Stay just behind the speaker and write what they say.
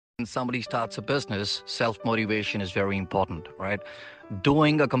somebody starts a business, self motivation is very important, right?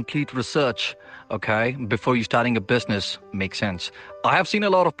 Doing a complete research, okay, before you starting a business makes sense. I have seen a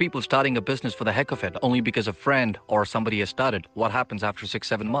lot of people starting a business for the heck of it, only because a friend or somebody has started. What happens after 6,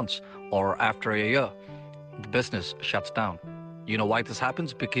 7 months or after a year? The business shuts down. You know why this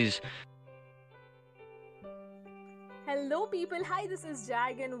happens? Because hello people, hi this is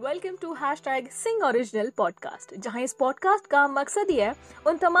zag and welcome to #Singh original podcast, जहां इस podcast का मकसद ये है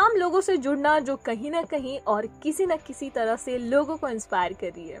उन तमाम लोगों से जुड़ना जो कहीं ना कहीं और किसी न किसी तरह से लोगों को इंस्पायर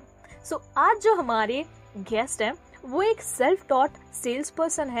कर रही है। सो आज जो हमारे गेस्ट हैं वो एक सेल्फ टॉट सेल्स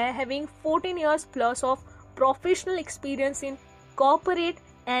पर्सन है, having 14 years plus of professional experience in corporate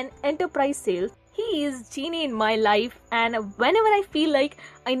and enterprise sales. He is genie in my life, and whenever I feel like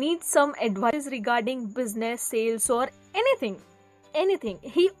I need some advice regarding business, sales, or anything,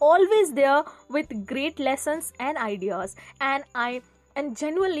 he always there with great lessons and ideas, and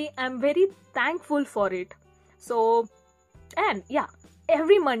genuinely I'm very thankful for it. So, and yeah,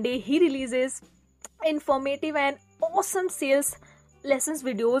 every Monday he releases informative and awesome sales lessons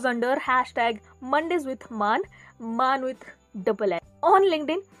videos under #Mondays with Man with double N on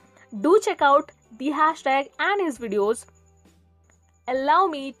LinkedIn. Do check out the hashtag and his videos. Allow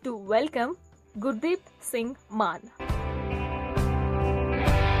me to welcome Gurdeep Singh Maan.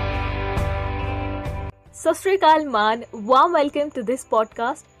 Sat Sri Akal Maan, warm welcome to this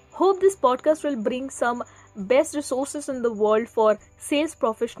podcast. Hope this podcast will bring some best resources in the world for sales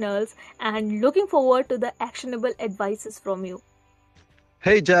professionals, and looking forward to the actionable advices from you.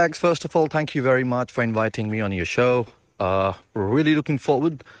 hey, Jags, first of all, thank you very much for inviting me on your show. Really looking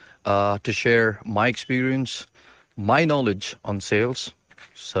forward to share my experience, my knowledge on sales.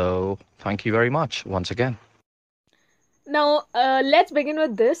 So, thank you very much once again. Now, let's begin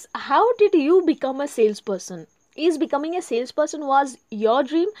with this. How did you become a salesperson? Is becoming a salesperson was your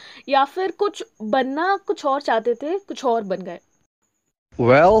dream, या फिर कुछ बनना कुछ और चाहते थे, कुछ और बन गए?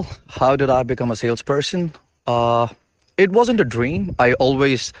 Well, how did I become a salesperson? It wasn't a dream. I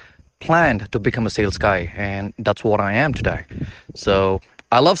always planned to become a sales guy, and that's what I am today. So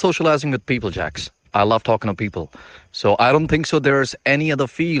I love socializing with people, Jax. I love talking to people. So I don't think so there's any other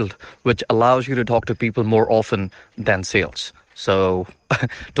field which allows you to talk to people more often than sales. So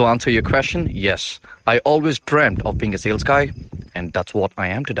to answer your question, yes, I always dreamt of being a sales guy, and that's what I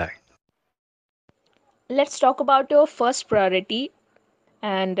am today. Let's talk about your first priority,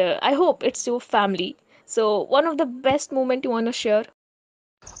 and I hope it's your family. So, one of the best moment you want to share?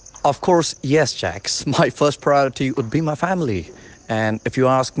 Of course, yes, Jax. My first priority would be my family. And if you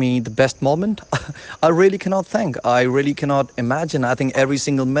ask me the best moment, I really cannot think. I really cannot imagine. I think every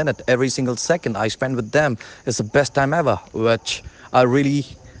single minute, every single second I spend with them is the best time ever, which I really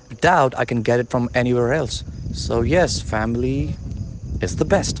doubt I can get it from anywhere else. So, yes, family is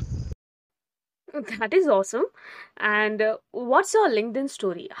the best. That is awesome. And what's your LinkedIn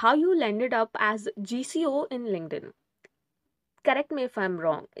story? How you landed up as GCO in LinkedIn? Correct me if I'm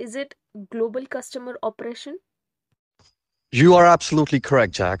wrong. Is it Global Customer Operation? You are absolutely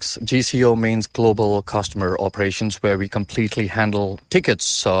correct, Jax. GCO means Global Customer Operations, where we completely handle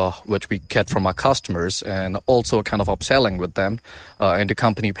tickets which we get from our customers, and also kind of upselling with them into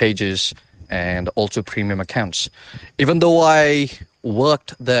company pages and also premium accounts. Even though I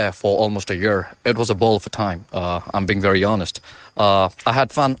worked there for almost a year, it was a ball of a time. I'm being very honest. I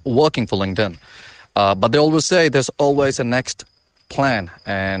had fun working for LinkedIn. But they always say there's always a next plan,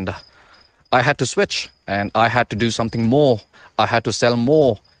 and I had to switch, and I had to do something more. I had to sell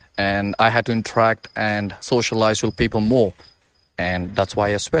more, and I had to interact and socialize with people more. And that's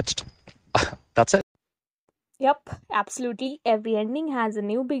why I switched. That's it. Yep, absolutely. Every ending has a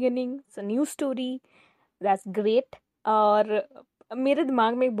new beginning, it's a new story. That's great. और मेरे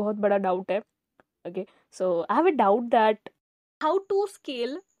दिमाग में एक बहुत बड़ा doubt है. Okay, so I have a doubt that how to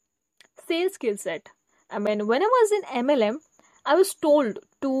scale sales skill set. I mean, when I was in MLM, I was told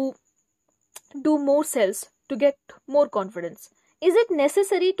to do more sales to get more confidence. Is it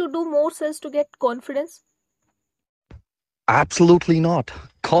necessary to do more sales to get confidence? Absolutely not.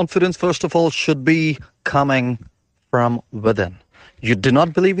 Confidence, first of all, should be coming from within. You do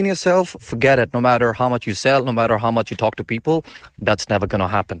not believe in yourself, forget it. No matter how much you sell, no matter how much you talk to people, that's never going to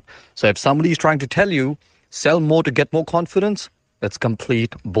happen. So if somebody is trying to tell you, sell more to get more confidence, it's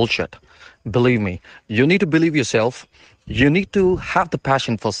complete bullshit. Believe me, you need to believe yourself. You need to have the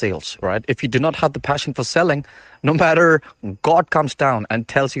passion for sales, right? If you do not have the passion for selling, no matter God comes down and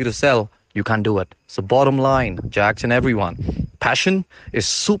tells you to sell, you can't do it. So bottom line, Jackson, everyone, passion is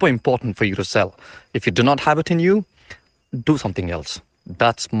super important for you to sell. If you do not have it in you, do something else.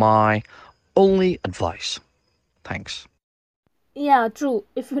 That's my only advice. Thanks. Yeah, true.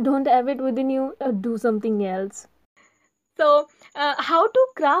 If you don't have it within you, do something else. So, how to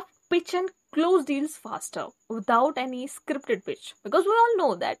craft pitch and close deals faster without any scripted pitch? Because we all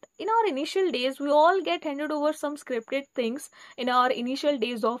know that in our initial days, we all get handed over some scripted things in our initial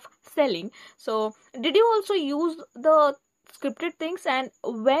days of selling. So, did you also use the scripted things? And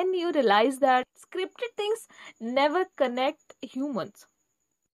when you realize that scripted things never connect humans?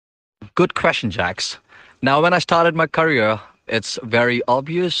 Good question, Jax. Now, when I started my career, it's very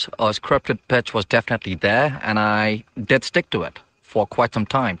obvious a scripted pitch was definitely there, and I did stick to it for quite some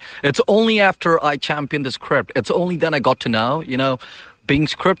time. It's only after I championed the script, it's only then I got to know, being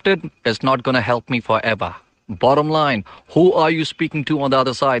scripted is not going to help me forever. Bottom line, who are you speaking to on the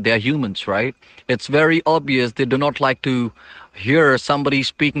other side? They are humans, right? It's very obvious they do not like to hear somebody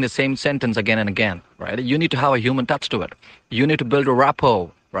speaking the same sentence again and again, right? You need to have a human touch to it. You need to build a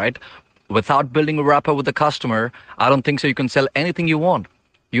rapport, right? Without building a rapport with the customer, I don't think so you can sell anything you want.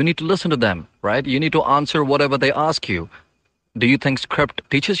 You need to listen to them, right? You need to answer whatever they ask you. Do you think script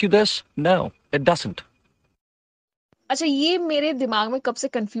teaches you this? No, it doesn't. अच्छा, ये मेरे दिमाग में कब से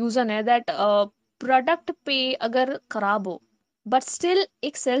confusion है that product पे अगर खराब हो बट स्टिल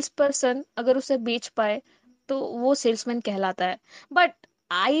एक सेल्स पर्सन अगर उसे बेच पाए तो वो सेल्समैन कहलाता है. But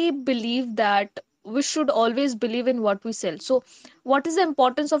I believe that we should always believe in what we sell. So, what is the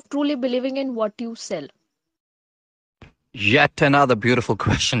importance of truly believing in what you sell? Yet another beautiful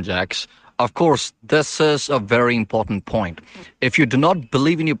question, Jax. Of course, this is a very important point. If you do not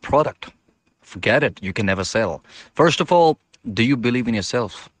believe in your product, forget it. You can never sell. First of all, do you believe in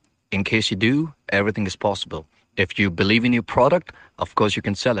yourself? In case you do, everything is possible. If you believe in your product, of course you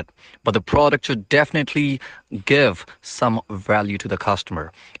can sell it. But the product should definitely give some value to the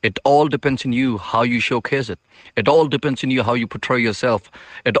customer. It all depends on you how you showcase it. It all depends on you how you portray yourself.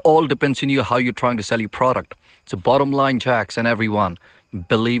 It all depends on you how you're trying to sell your product. So bottom line, Jacks and everyone,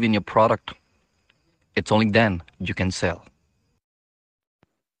 believe in your product. It's only then you can sell.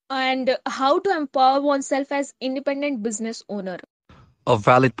 And how to empower oneself as independent business owner? A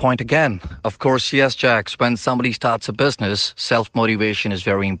valid point again. Of course, yes, Jax. When somebody starts a business, self motivation is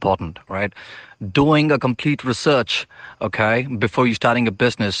very important, right? Doing a complete research, okay, before you starting a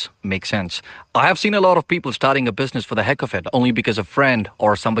business makes sense. I have seen a lot of people starting a business for the heck of it, only because a friend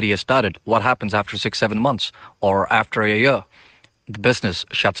or somebody has started. What happens after 6, 7 months or after a year? The business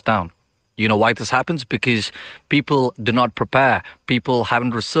shuts down. You know why this happens? Because people do not prepare. People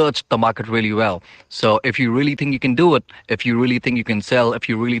haven't researched the market really well. So if you really think you can do it, if you really think you can sell, if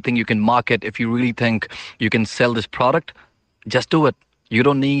you really think you can market, if you really think you can sell this product, just do it. You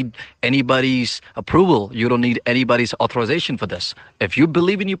don't need anybody's approval. You don't need anybody's authorization for this. If you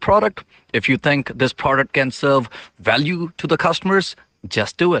believe in your product, if you think this product can serve value to the customers,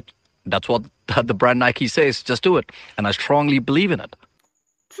 just do it. That's what the brand Nike says, just do it. And I strongly believe in it.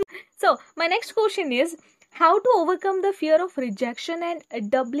 So, my next question is how to overcome the fear of rejection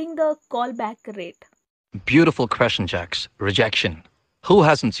and doubling the callback rate? Beautiful question, Jax. Rejection. Who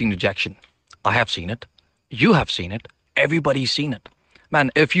hasn't seen rejection? I have seen it. You have seen it. Everybody's seen it.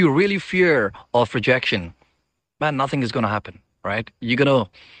 Man, if you really fear of rejection, man, nothing is going to happen, right? You'll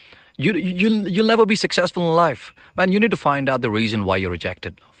never be successful in life. Man, you need to find out the reason why you're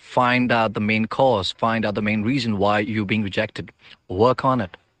rejected. Find out the main cause. Find out the main reason why you're being rejected. Work on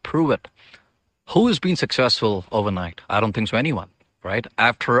it. Prove it. Who has been successful overnight? I don't think so, anyone, right?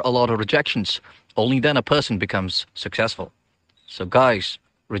 After a lot of rejections, only then a person becomes successful. So, guys,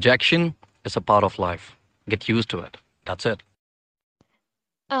 rejection is a part of life. Get used to it. That's it.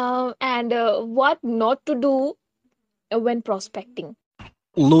 And what not to do when prospecting?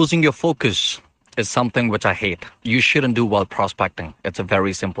 Losing your focus is something which I hate. You shouldn't do while prospecting. It's a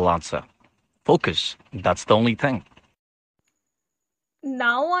very simple answer. Focus. That's the only thing.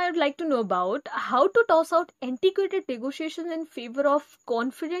 Now I would like to know about how to toss out antiquated negotiations in favor of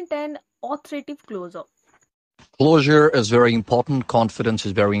confident and authoritative closure. Closure is very important. Confidence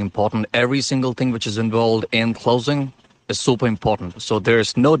is very important. Every single thing which is involved in closing is super important. So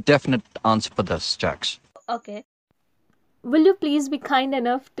there's no definite answer for this, Jax. Okay. Will you please be kind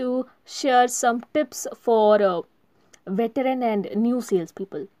enough to share some tips for veteran and new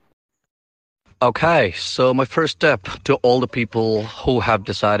salespeople? Okay, so my first step to all the people who have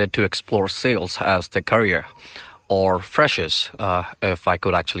decided to explore sales as their career, or freshers, if I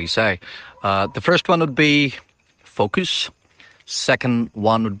could actually say. The first one would be focus. Second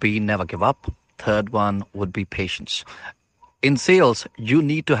one would be never give up. Third one would be patience. In sales, you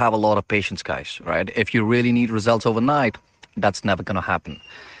need to have a lot of patience, guys, right? If you really need results overnight, that's never going to happen.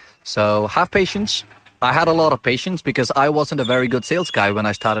 So have patience. I had a lot of patience because I wasn't a very good sales guy when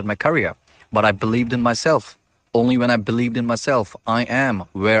I started my career, but I believed in myself. Only when I believed in myself, I am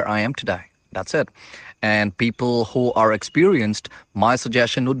where I am today. That's it. And people who are experienced, my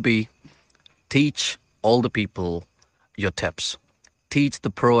suggestion would be teach all the people your tips. Teach the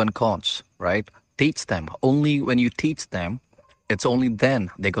pro and cons, right? Teach them. Only when you teach them, it's only then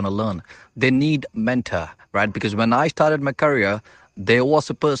they're going to learn. They need mentor, right? Because when I started my career, there was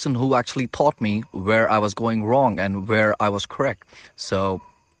a person who actually taught me where I was going wrong and where I was correct. So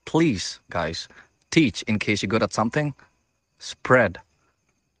please, guys, teach in case you're good at something, spread,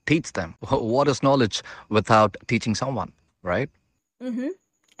 teach them. What is knowledge without teaching someone, right? Mm-hmm.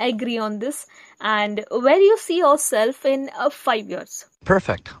 I agree on this. And where do you see yourself in 5 years?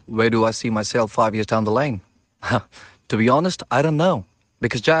 Perfect. Where do I see myself 5 years down the lane? To be honest, I don't know.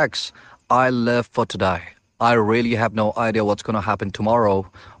 Because, Jax, I live for today. I really have no idea what's going to happen tomorrow,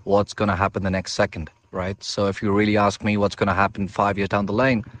 what's going to happen the next second, right? So, if you really ask me what's going to happen 5 years down the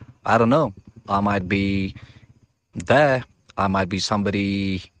lane, I don't know. I might be there. I might be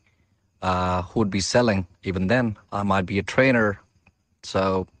somebody who would be selling. Even then, I might be a trainer.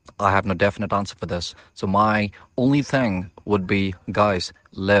 So I have no definite answer for this. So my only thing would be, guys,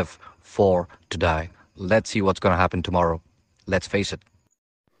 live for today. Let's see what's going to happen tomorrow. Let's face it.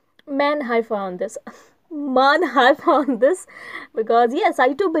 Man, I found this. Man, I found this because yes,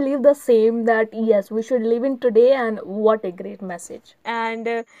 I too believe the same that yes, we should live in today, and what a great message. And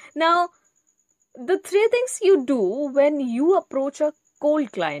now, the three things you do when you approach a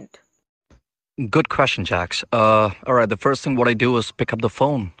cold client. Good question, Jax. All right, the first thing what I do is pick up the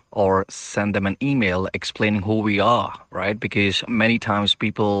phone or send them an email explaining who we are, right? Because many times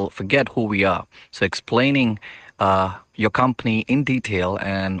people forget who we are. So explaining your company in detail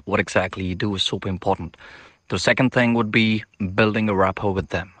and what exactly you do is super important. The second thing would be building a rapport with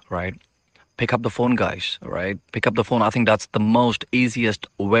them, right? Pick up the phone, guys, right? Pick up the phone. I think that's the most easiest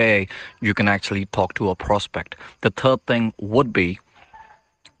way you can actually talk to a prospect. The third thing would be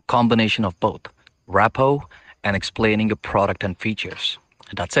combination of both rapport and explaining your product and features.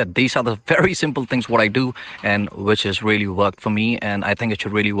 That's it. These are the very simple things what I do and which has really worked for me, and I think it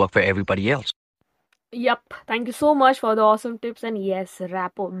should really work for everybody else. Yep, thank you so much for the awesome tips. And yes,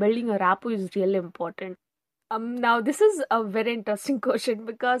 rapport, building a rapport is really important. Now this is a very interesting question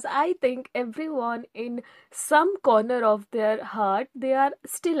because I think everyone in some corner of their heart they are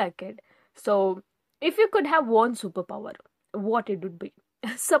still a kid. So, if you could have one superpower, what it would be?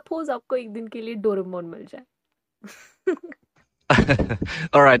 Suppose आपको एक दिन के लिए Doraemon मिल जाए.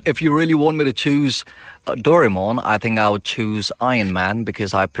 All right, if you really want me to choose Doraemon, I think I would choose Iron Man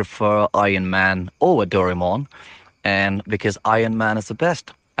because I prefer Iron Man over Doraemon, and because Iron Man is the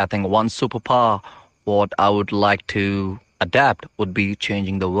best. I think one superpower what I would like to adapt would be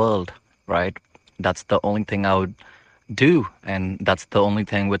changing the world, right? That's the only thing I would do, and that's the only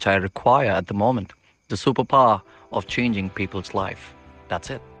thing which I require at the moment. The superpower of changing people's life. That's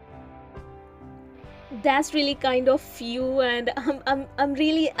it. That's really kind of you, and I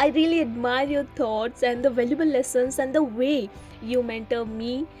really admire your thoughts and the valuable lessons and the way you mentor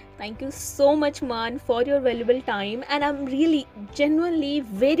me. Thank you so much, man, for your valuable time, and I'm really genuinely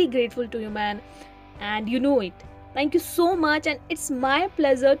very grateful to you, man, and you know it. Thank you so much, and it's my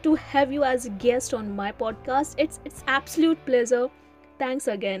pleasure to have you as a guest on my podcast. It's absolute pleasure. Thanks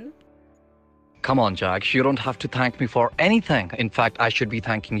again. Come on, Jack. You don't have to thank me for anything. In fact, I should be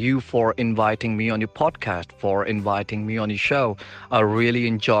thanking you for inviting me on your podcast, for inviting me on your show. I really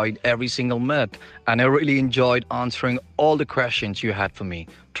enjoyed every single minute, and I really enjoyed answering all the questions you had for me.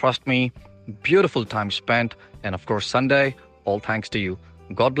 Trust me, beautiful time spent. And of course, Sunday, all thanks to you.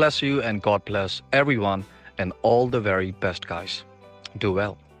 God bless you, and God bless everyone, and all the very best, guys. Do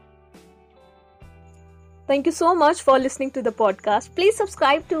well. Thank you so much for listening to the podcast. Please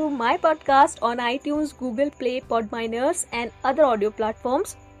subscribe to my podcast on iTunes, Google Play, Podminers, and other audio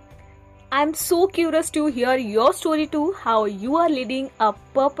platforms. I'm so curious to hear your story too, how you are leading a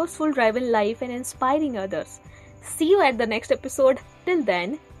purposeful driven life and inspiring others. See you at the next episode. Till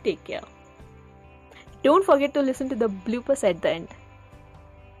then, take care. Don't forget to listen to the bloopers at the end.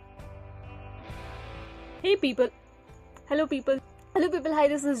 Hey people. Hello people. Hello people. Hi,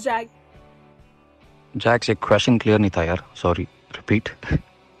 this is Jack. Jack, एक question clear नहीं था यार. Sorry. Repeat.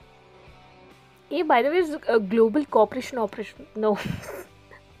 Hey, by the way, it's a global cooperation operation. No.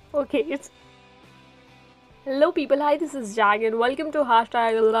 Okay, it's... Hello people. Hi, this is Jack and welcome to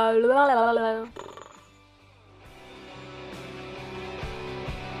hashtag...